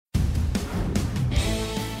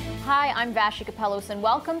Hi, I'm Vashi Kapelos, and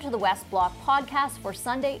welcome to the West Block podcast for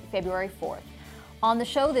Sunday, February 4th. On the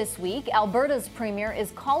show this week, Alberta's premier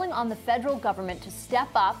is calling on the federal government to step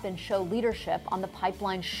up and show leadership on the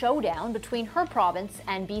pipeline showdown between her province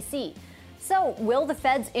and BC. So, will the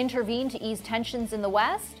feds intervene to ease tensions in the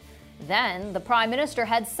West? Then, the Prime Minister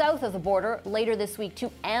heads south of the border later this week to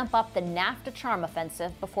amp up the NAFTA charm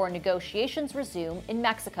offensive before negotiations resume in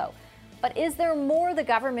Mexico. But is there more the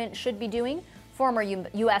government should be doing? Former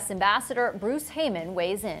U.S. Ambassador Bruce Heyman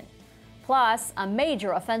weighs in. Plus, a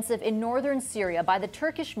major offensive in northern Syria by the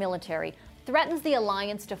Turkish military threatens the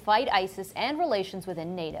alliance to fight ISIS and relations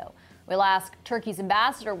within NATO. We'll ask Turkey's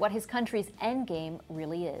ambassador what his country's endgame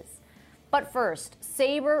really is. But first,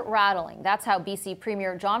 saber-rattling. That's how BC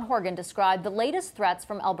Premier John Horgan described the latest threats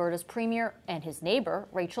from Alberta's Premier and his neighbour,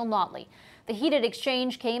 Rachel Notley. The heated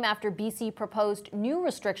exchange came after BC proposed new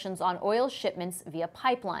restrictions on oil shipments via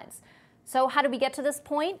pipelines. So how did we get to this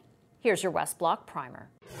point? Here's your West Block primer.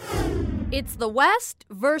 It's the West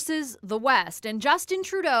versus the West, and Justin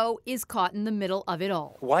Trudeau is caught in the middle of it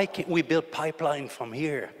all. Why can't we build pipeline from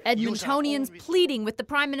here? Edmontonians pleading with the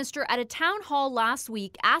Prime Minister at a town hall last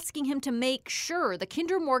week, asking him to make sure the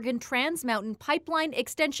Kinder Morgan Trans Mountain pipeline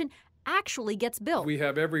extension actually gets built. We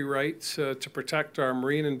have every right to protect our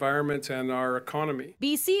marine environment and our economy.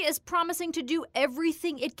 BC is promising to do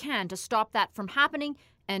everything it can to stop that from happening,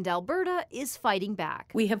 and Alberta is fighting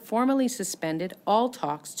back. We have formally suspended all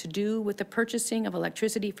talks to do with the purchasing of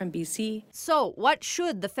electricity from BC. So, what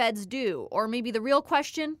should the feds do? Or maybe the real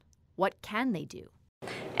question, what can they do?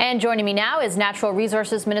 And joining me now is Natural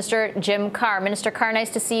Resources Minister Jim Carr. Minister Carr,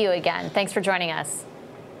 nice to see you again. Thanks for joining us.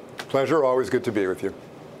 Pleasure. Always good to be with you.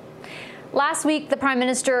 Last week, the Prime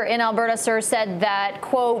Minister in Alberta, sir, said that,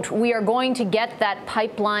 quote, we are going to get that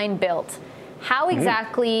pipeline built. How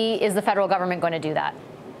exactly is the federal government going to do that?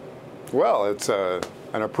 Well, it's an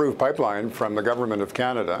approved pipeline from the Government of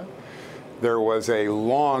Canada. There was a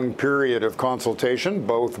long period of consultation,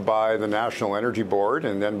 both by the National Energy Board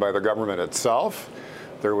and then by the government itself.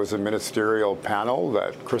 There was a ministerial panel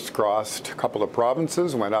that crisscrossed a couple of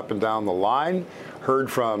provinces, went up and down the line,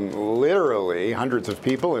 heard from literally hundreds of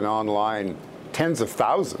people and online tens of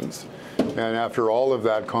thousands. And after all of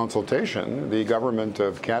that consultation, the Government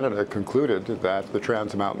of Canada concluded that the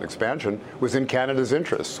Trans Mountain expansion was in Canada's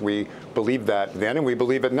interests. We believed that then, and we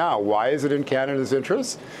believe it now. Why is it in Canada's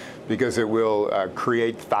interests? Because it will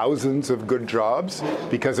create thousands of good jobs,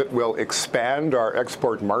 because it will expand our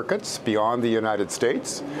export markets beyond the United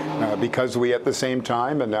States, because we at the same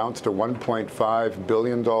time announced a $1.5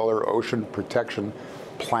 billion ocean protection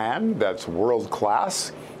plan that's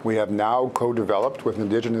world-class. We have now co-developed with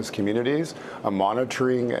Indigenous communities a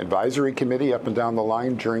monitoring advisory committee up and down the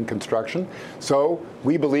line during construction. So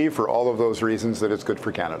we believe for all of those reasons that it's good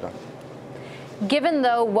for Canada. Given,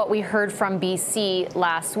 though, what we heard from BC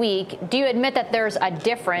last week, do you admit that there's a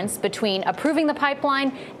difference between approving the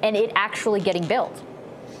pipeline and it actually getting built?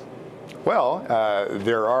 Well,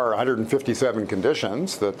 there are 157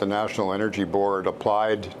 conditions that the National Energy Board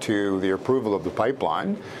applied to the approval of the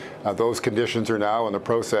pipeline. Those conditions are now in the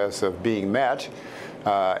process of being met.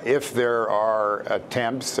 If there are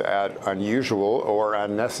attempts at unusual or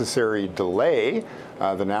unnecessary delay,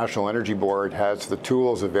 the National Energy Board has the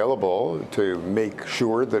tools available to make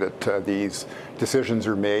sure that these decisions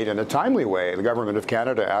are made in a timely way. The Government of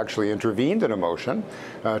Canada actually intervened in a motion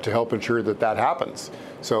to help ensure that that happens.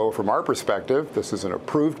 So from our perspective, this is an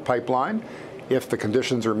approved pipeline. If the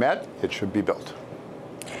conditions are met, it should be built.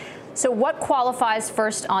 So what qualifies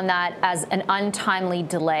first on that as an untimely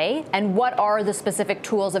delay, and what are the specific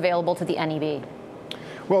tools available to the NEB?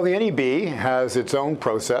 Well, the NEB has its own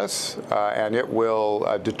process, and it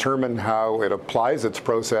will determine how it applies its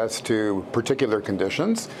process to particular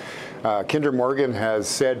conditions. Kinder Morgan has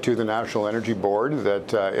said to the National Energy Board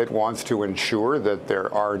that it wants to ensure that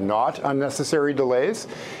there are not unnecessary delays.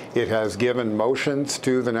 It has given motions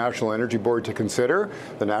to the National Energy Board to consider.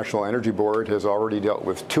 The National Energy Board has already dealt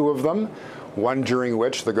with two of them, one during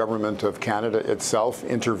which the Government of Canada itself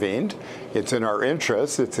intervened. It's in our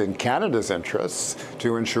interests, it's in Canada's interests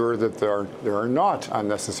to ensure that there are not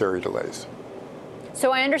unnecessary delays.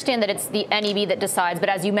 So I understand that it's the NEB that decides, but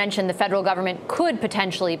as you mentioned, the federal government could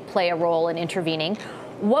potentially play a role in intervening.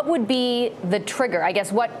 What would be the trigger? I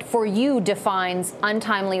guess what for you defines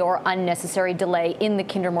untimely or unnecessary delay in the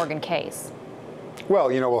Kinder Morgan case? Well,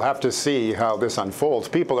 we'll have to see how this unfolds.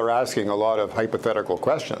 People are asking a lot of hypothetical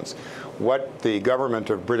questions. What the Government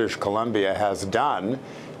of British Columbia has done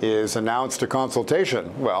is announced a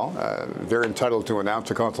consultation. Well, they're entitled to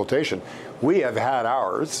announce a consultation. We have had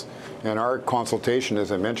ours, and our consultation,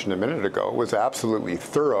 as I mentioned a minute ago, was absolutely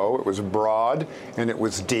thorough. It was broad, and it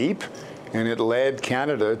was deep, and it led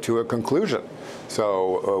Canada to a conclusion.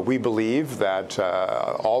 So we believe that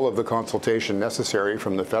all of the consultation necessary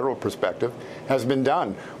from the federal perspective has been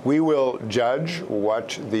done. We will judge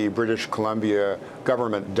what the British Columbia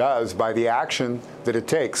government does by the action that it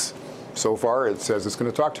takes. So far, it says it's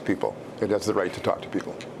going to talk to people. It has the right to talk to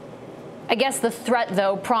people. I guess the threat,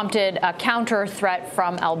 though, prompted a counter threat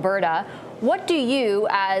from Alberta. What do you,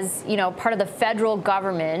 as part of the federal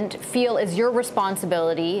government, feel is your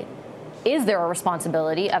responsibility? Is there a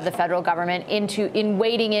responsibility of the federal government in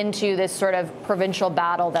wading into this sort of provincial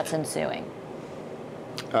battle that's ensuing?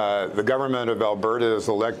 The government of Alberta is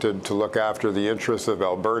elected to look after the interests of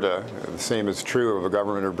Alberta. The same is true of the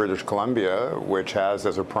government of British Columbia, which has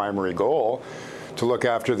as a primary goal to look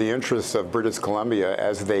after the interests of British Columbia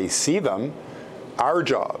as they see them. Our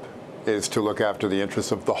job is to look after the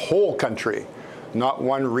interests of the whole country, not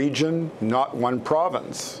one region, not one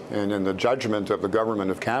province. And in the judgment of the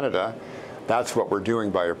government of Canada, that's what we're doing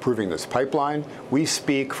by approving this pipeline. We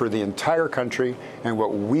speak for the entire country and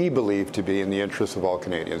what we believe to be in the interests of all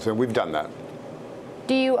Canadians, and we've done that.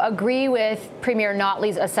 Do you agree with Premier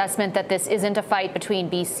Notley's assessment that this isn't a fight between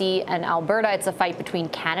BC and Alberta, it's a fight between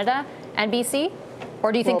Canada and BC?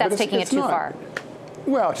 Or do you think that's taking it too far?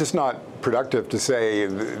 Well, it's just not productive to say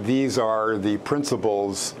these are the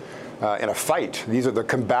principles in a fight. These are the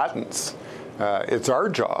combatants. It's our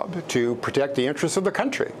job to protect the interests of the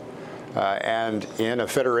country. And in a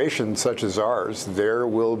federation such as ours, there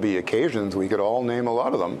will be occasions, we could all name a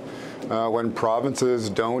lot of them, when provinces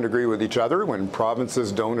don't agree with each other, when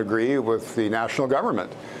provinces don't agree with the national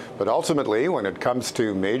government. But ultimately, when it comes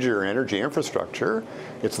to major energy infrastructure,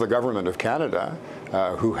 it's the government of Canada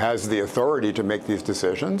who has the authority to make these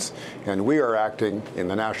decisions, and we are acting in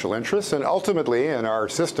the national interest. And ultimately, in our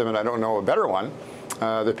system, and I don't know a better one,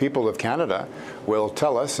 the people of Canada will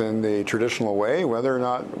tell us in the traditional way whether or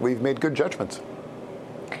not we've made good judgments.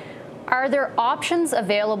 Are there options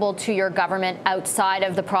available to your government outside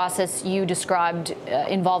of the process you described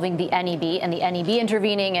involving the NEB and the NEB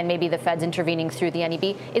intervening and maybe the feds intervening through the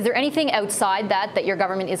NEB? Is there anything outside that your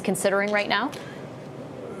government is considering right now?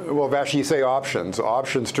 Well, Vashi, you say options.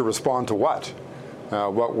 Options to respond to what?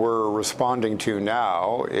 What we're responding to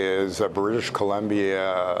now is a British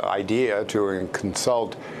Columbia idea to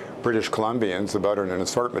consult British Columbians about an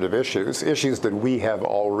assortment of issues that we have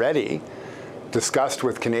already discussed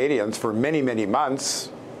with Canadians for many, many months,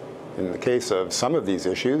 in the case of some of these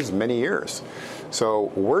issues, many years.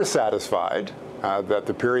 So we're satisfied that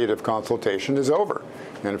the period of consultation is over.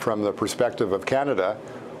 And from the perspective of Canada,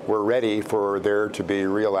 we're ready for there to be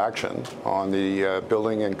real action on the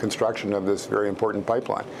building and construction of this very important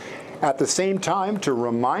pipeline. At the same time, to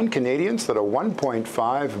remind Canadians that a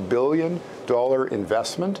 $1.5 billion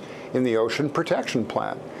investment in the Ocean Protection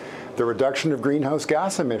Plan, the reduction of greenhouse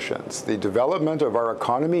gas emissions, the development of our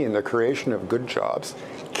economy and the creation of good jobs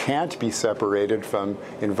can't be separated from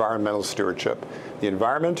environmental stewardship. The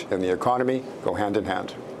environment and the economy go hand in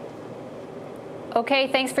hand. Okay,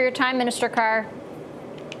 thanks for your time, Minister Carr.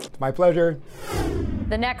 My pleasure.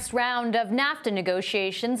 The next round of NAFTA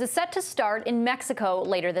negotiations is set to start in Mexico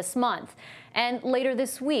later this month. And later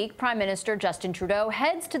this week, Prime Minister Justin Trudeau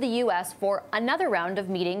heads to the U.S. for another round of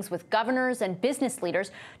meetings with governors and business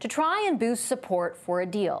leaders to try and boost support for a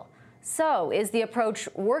deal. So, is the approach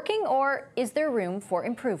working, or is there room for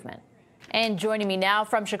improvement? And joining me now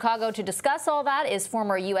from Chicago to discuss all that is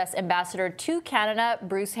former U.S. Ambassador to Canada,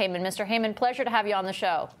 Bruce Heyman. Mr. Heyman, pleasure to have you on the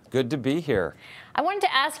show. Good to be here. I wanted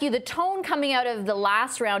to ask you, the tone coming out of the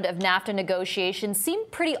last round of NAFTA negotiations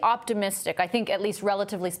seemed pretty optimistic, I think, at least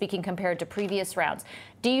relatively speaking, compared to previous rounds.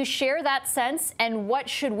 Do you share that sense, and what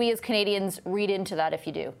should we as Canadians read into that if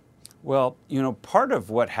you do? Well, part of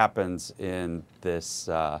what happens in this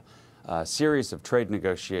series of trade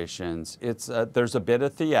negotiations, there's a bit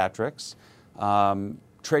of theatrics.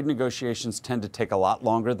 Trade negotiations tend to take a lot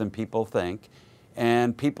longer than people think,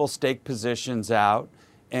 and people stake positions out,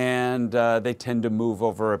 and they tend to move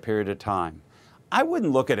over a period of time. I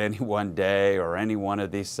wouldn't look at any one day or any one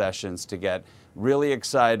of these sessions to get really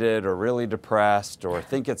excited or really depressed or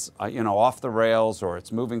think it's off the rails or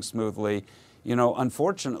it's moving smoothly.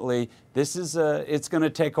 Unfortunately, it's going to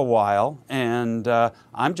take a while, and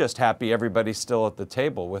I'm just happy everybody's still at the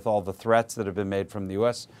table with all the threats that have been made from the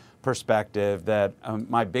U.S. perspective. That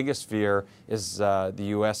my biggest fear is the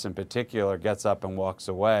U.S. in particular gets up and walks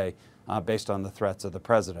away based on the threats of the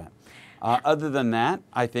president. Other than that,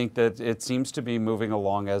 I think that it seems to be moving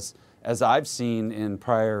along as as I've seen in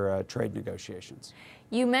prior trade negotiations.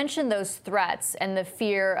 You mentioned those threats and the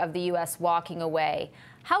fear of the U.S. walking away.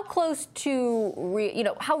 How close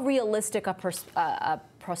to, how realistic a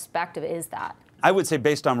perspective is that? I would say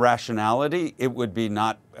based on rationality, it would be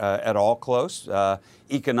not at all close.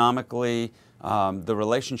 Economically, the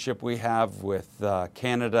relationship we have with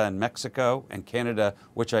Canada and Mexico, and Canada,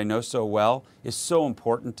 which I know so well, is so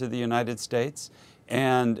important to the United States.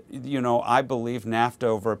 And, I believe NAFTA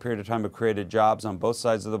over a period of time have created jobs on both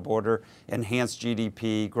sides of the border, enhanced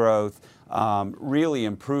GDP growth, really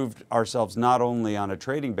improved ourselves not only on a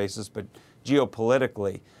trading basis, but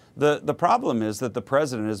geopolitically. The problem is that the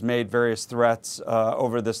president has made various threats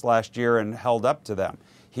over this last year and held up to them.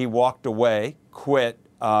 He walked away, quit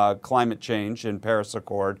climate change in Paris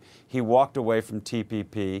Accord. He walked away from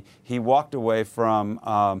TPP. He walked away from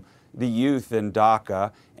the youth in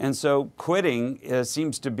DACA. And so quitting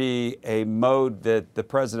seems to be a mode that the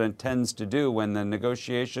president tends to do when the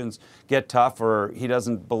negotiations get tough or he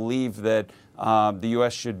doesn't believe that the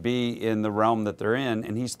U.S. should be in the realm that they're in.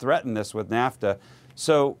 And he's threatened this with NAFTA.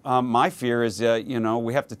 So my fear is,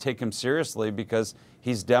 we have to take him seriously because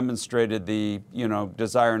he's demonstrated the,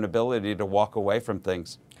 desire and ability to walk away from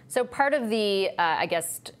things. So part of the,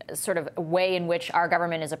 sort of way in which our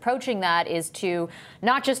government is approaching that is to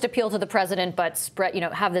not just appeal to the president, but spread,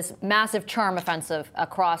 have this massive charm offensive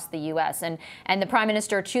across the U.S. And the prime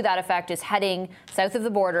minister, to that effect, is heading south of the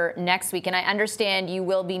border next week. And I understand you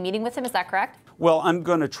will be meeting with him. Is that correct? Well, I'm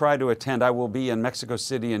going to try to attend. I will be in Mexico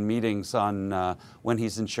City in meetings on when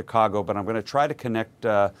he's in Chicago, but I'm going to try to connect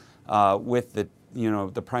with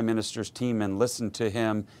the Prime Minister's team and listen to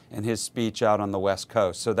him and his speech out on the West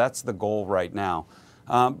Coast. So that's the goal right now.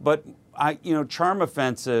 But charm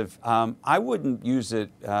offensive, I wouldn't use it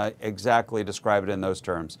exactly, describe it in those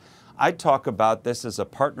terms. I'd talk about this as a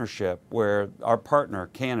partnership where our partner,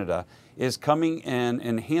 Canada, is coming and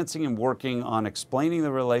enhancing and working on explaining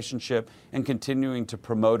the relationship and continuing to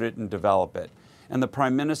promote it and develop it. And the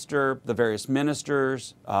Prime Minister, the various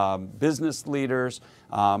ministers, business leaders,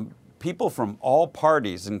 people from all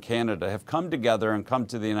parties in Canada have come together and come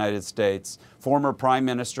to the United States. Former Prime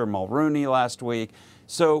Minister Mulroney last week.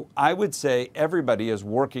 So I would say everybody is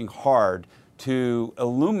working hard to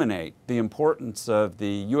illuminate the importance of the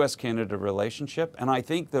U.S.-Canada relationship. And I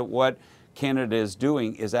think that what Canada is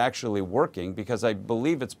doing is actually working because I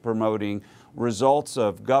believe it's promoting results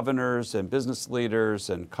of governors and business leaders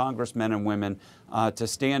and congressmen and women to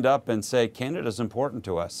stand up and say Canada is important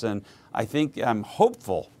to us. And I think I'm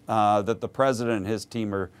hopeful that the president and his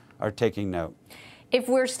team are taking note. If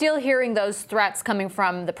we're still hearing those threats coming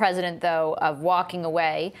from the president, though, of walking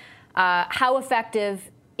away, how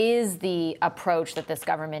effective is the approach that this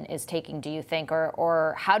government is taking, do you think,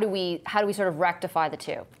 or how do we sort of rectify the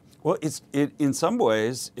two? Well, in some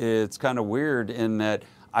ways, it's kind of weird in that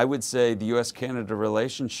I would say the U.S.-Canada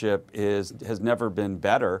relationship has never been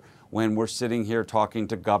better when we're sitting here talking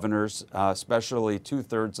to governors, especially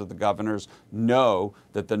 2/3 of the governors know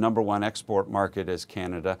that the #1 export market is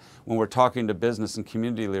Canada. When we're talking to business and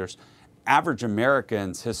community leaders, average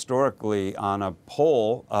Americans historically on a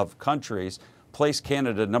poll of countries place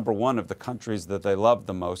Canada #1 of the countries that they love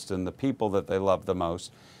the most and the people that they love the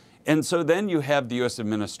most. And so then you have the U.S.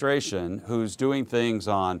 administration who's doing things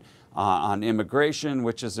on immigration,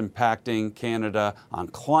 which is impacting Canada, on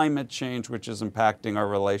climate change, which is impacting our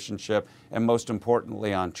relationship, and most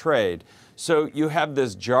importantly on trade. So you have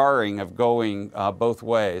this jarring of going both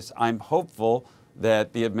ways. I'm hopeful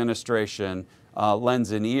that the administration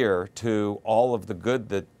lends an ear to all of the good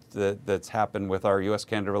that's happened with our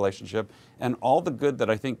U.S.-Canada relationship and all the good that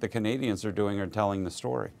I think the Canadians are doing are telling the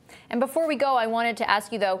story. And before we go, I wanted to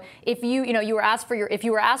ask you though, if you were asked for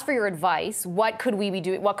your advice, what could we be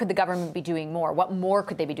doing? What could the government be doing more? What more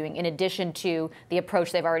could they be doing in addition to the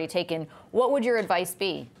approach they've already taken? What would your advice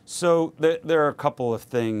be? So there are a couple of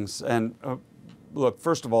things, and look,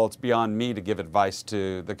 first of all, it's beyond me to give advice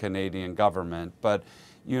to the Canadian government, but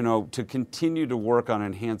to continue to work on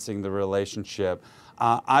enhancing the relationship.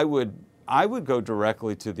 I would go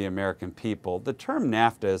directly to the American people. The term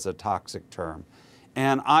NAFTA is a toxic term,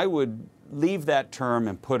 and I would leave that term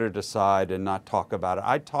and put it aside and not talk about it.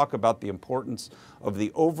 I'd talk about the importance of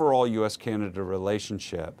the overall U.S.-Canada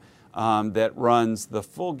relationship that runs the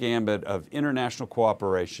full gambit of international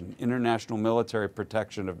cooperation, international military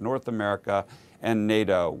protection of North America and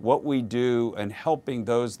NATO, what we do in helping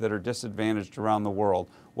those that are disadvantaged around the world,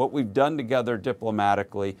 what we've done together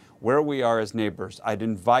diplomatically, where we are as neighbors. I'd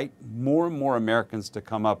invite more and more Americans to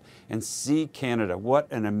come up and see Canada.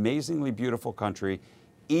 What an amazingly beautiful country,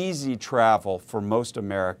 easy travel for most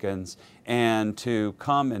Americans, and to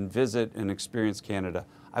come and visit and experience Canada.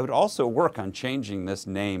 I would also work on changing this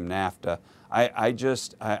name, NAFTA.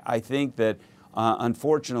 I think that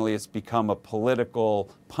unfortunately it's become a political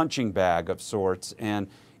punching bag of sorts, and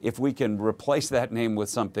if we can replace that name with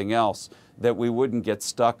something else, that we wouldn't get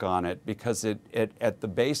stuck on it, because at the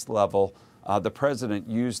base level, the president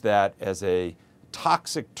used that as a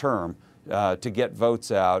toxic term to get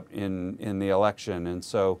votes out in the election. And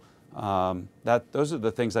so those are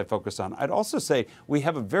the things I focus on. I'd also say we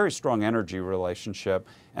have a very strong energy relationship,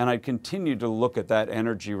 and I continue to look at that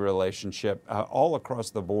energy relationship all across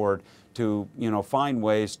the board to find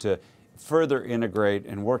ways to further integrate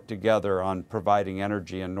and work together on providing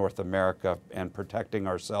energy in North America and protecting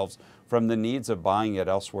ourselves from the needs of buying it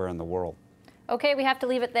elsewhere in the world. Okay, we have to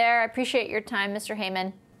leave it there. I appreciate your time, Mr.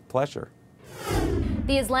 Heyman. Pleasure.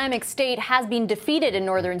 The Islamic State has been defeated in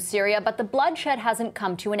northern Syria, but the bloodshed hasn't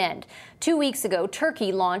come to an end. 2 weeks ago,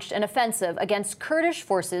 Turkey launched an offensive against Kurdish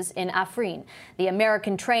forces in Afrin. The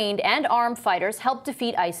American-trained and armed fighters helped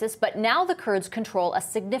defeat ISIS, but now the Kurds control a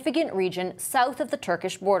significant region south of the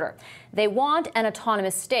Turkish border. They want an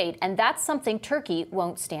autonomous state, and that's something Turkey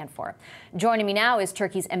won't stand for. Joining me now is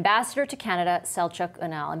Turkey's ambassador to Canada, Selçuk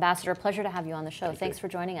Ünal. Ambassador, pleasure to have you on the show. Thanks for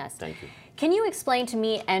joining us. Thank you. Can you explain to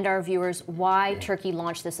me and our viewers why Turkey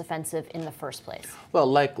launched this offensive in the first place? Well,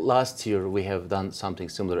 like last year, we have done something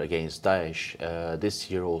similar against Daesh. This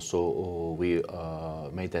year also, we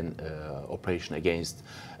made an operation against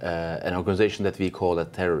an organization that we call a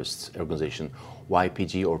terrorist organization,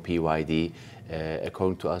 YPG or PYD.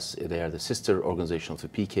 According to us, they are the sister organization of the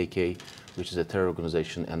PKK, which is a terror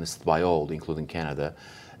organization enlisted by all, including Canada.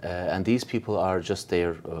 And these people are just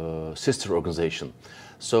their sister organization.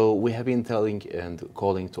 So we have been telling and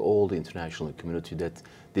calling to all the international community that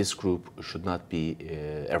this group should not be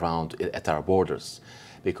around at our borders,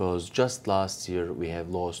 because just last year we have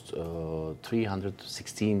lost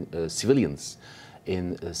 316 civilians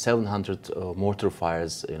in 700 mortar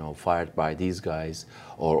fires, fired by these guys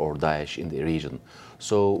or Daesh in the region.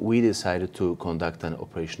 So we decided to conduct an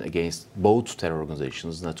operation against both terror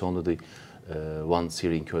organizations, not only the one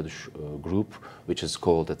Syrian Kurdish group, which is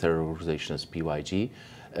called the terror organization as PYG,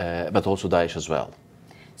 but also Daesh as well.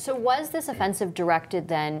 So was this offensive directed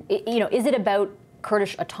then, is it about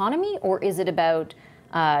Kurdish autonomy or is it about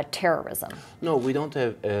terrorism? No, we don't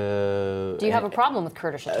have... Do you have a problem with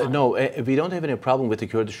Kurdish autonomy? No, we don't have any problem with the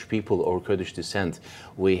Kurdish people or Kurdish descent.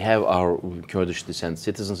 We have our Kurdish descent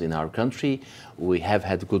citizens in our country. We have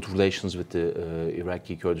had good relations with the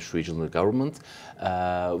Iraqi Kurdish regional government.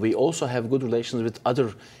 We also have good relations with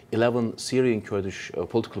other 11 Syrian Kurdish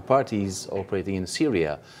political parties operating in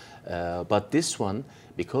Syria. But this one,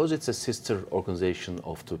 because it's a sister organization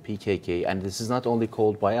of the PKK, and this is not only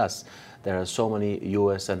called by us, there are so many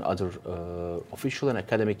US and other official and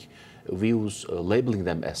academic views labeling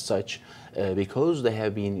them as such, because they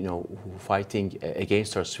have been fighting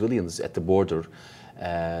against our civilians at the border.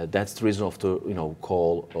 That's the reason of the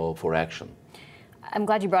call for action. I'm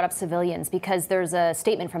glad you brought up civilians, because there's a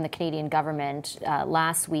statement from the Canadian government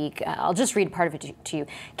last week. I'll just read part of it to you.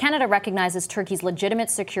 Canada recognizes Turkey's legitimate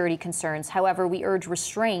security concerns. However, we urge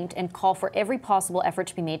restraint and call for every possible effort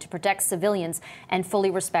to be made to protect civilians and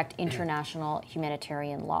fully respect international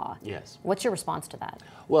humanitarian law. Yes. What's your response to that?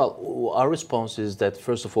 Well, our response is that,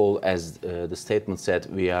 first of all, as the statement said,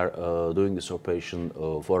 we are doing this operation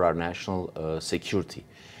for our national security.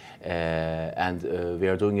 And we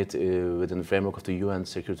are doing it within the framework of the UN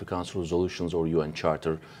Security Council resolutions or UN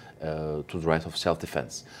Charter to the right of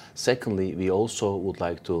self-defense. Secondly, we also would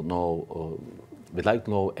like to know,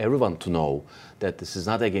 everyone to know that this is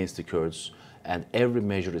not against the Kurds, and every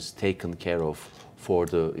measure is taken care of for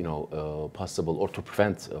the possible, or to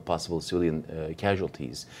prevent possible civilian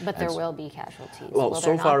casualties. But there will be casualties. Well,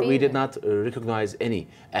 so far we did not recognize any.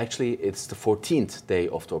 Actually, it's the 14th day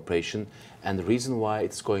of the operation, and the reason why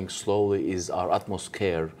it's going slowly is our utmost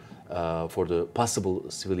care for the possible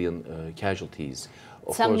civilian casualties.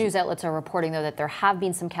 Some news outlets are reporting, though, that there have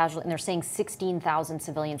been some casualties, and they're saying 16,000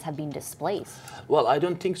 civilians have been displaced. Well, I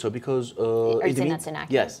don't think so, because... Are you saying that's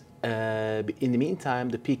inaccurate? Yes. In the meantime,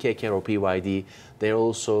 the PKK or PYD, they're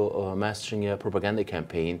also mastering a propaganda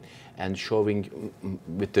campaign and showing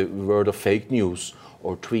with the word of fake news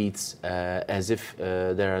or tweets as if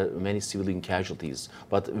there are many civilian casualties.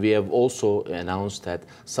 But we have also announced that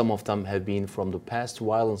some of them have been from the past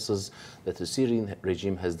violences that the Syrian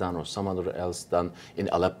regime has done or some other else done in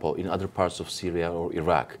Aleppo, in other parts of Syria or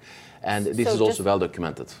Iraq. And this is also well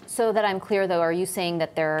documented. So that I'm clear, though, are you saying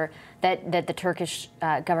that that the Turkish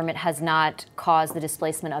government has not caused the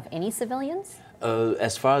displacement of any civilians?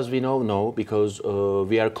 As far as we know, no, because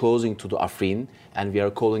we are closing to the Afrin, and we are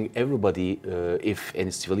calling everybody, if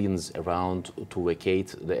any civilians around, to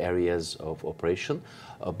vacate the areas of operation.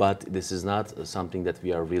 But this is not something that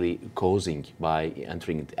we are really causing by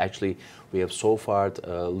entering it. Actually, we have so far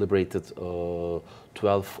liberated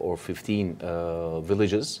 12 or 15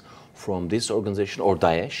 villages from this organization, or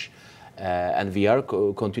Daesh. And we are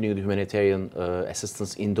continuing the humanitarian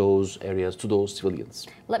assistance in those areas to those civilians.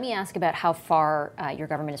 Let me ask about how far your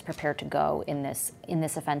government is prepared to go in this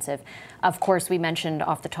offensive. Of course, we mentioned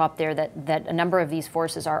off the top there that a number of these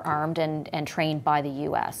forces are armed and trained by the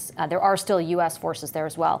U.S. There are still U.S. forces there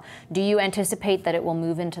as well. Do you anticipate that it will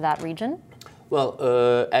move into that region?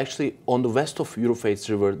 Well, actually, on the west of Euphrates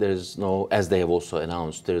River, there is no, as they have also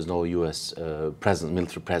announced, there is no U.S.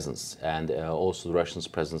 military presence, and also the Russian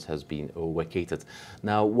presence has been vacated.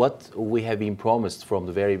 Now, what we have been promised from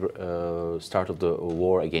the very start of the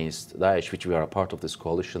war against Daesh, which we are a part of this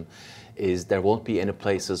coalition, is there won't be any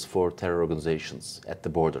places for terror organizations at the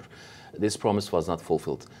border. This promise was not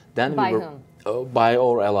fulfilled. Then by we were, whom? By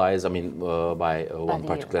our allies, I mean, by one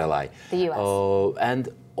particular ally. The U.S. And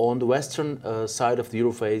on the western side of the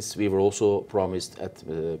Europhase, we were also promised at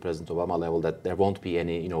President Obama level that there won't be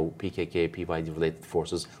any, PKK, PYD-related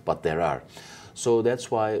forces, but there are. So that's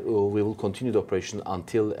why we will continue the operation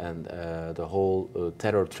until the whole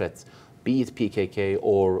terror threat, be it PKK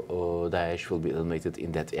or Daesh, will be eliminated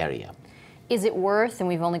in that area. Is it worth, and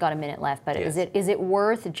we've only got a minute left, but yes. is it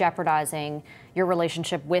worth jeopardizing your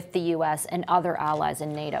relationship with the U.S. and other allies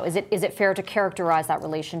in NATO? Is it fair to characterize that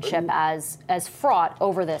relationship as fraught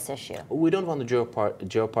over this issue? We don't want to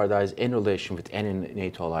jeopardize any relation with any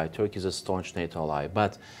NATO ally. Turkey is a staunch NATO ally,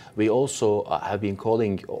 but we also have been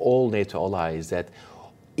calling all NATO allies that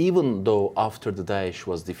even though after the Daesh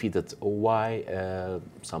was defeated, why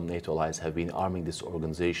some NATO allies have been arming this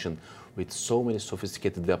organization with so many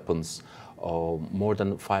sophisticated weapons, more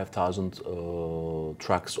than 5,000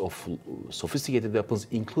 trucks of sophisticated weapons,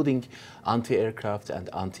 including anti-aircraft and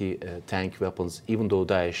anti-tank weapons, even though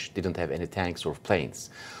Daesh didn't have any tanks or planes.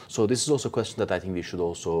 So this is also a question that I think we should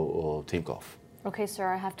also think of. Okay, sir,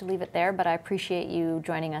 I have to leave it there, but I appreciate you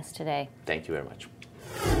joining us today. Thank you very much.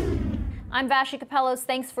 I'm Vashi Capellos.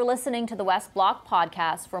 Thanks for listening to the West Block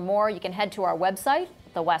podcast. For more, you can head to our website,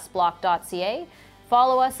 thewestblock.ca.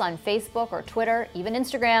 Follow us on Facebook or Twitter, even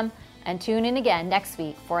Instagram, and tune in again next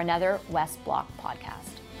week for another West Block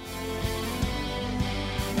podcast.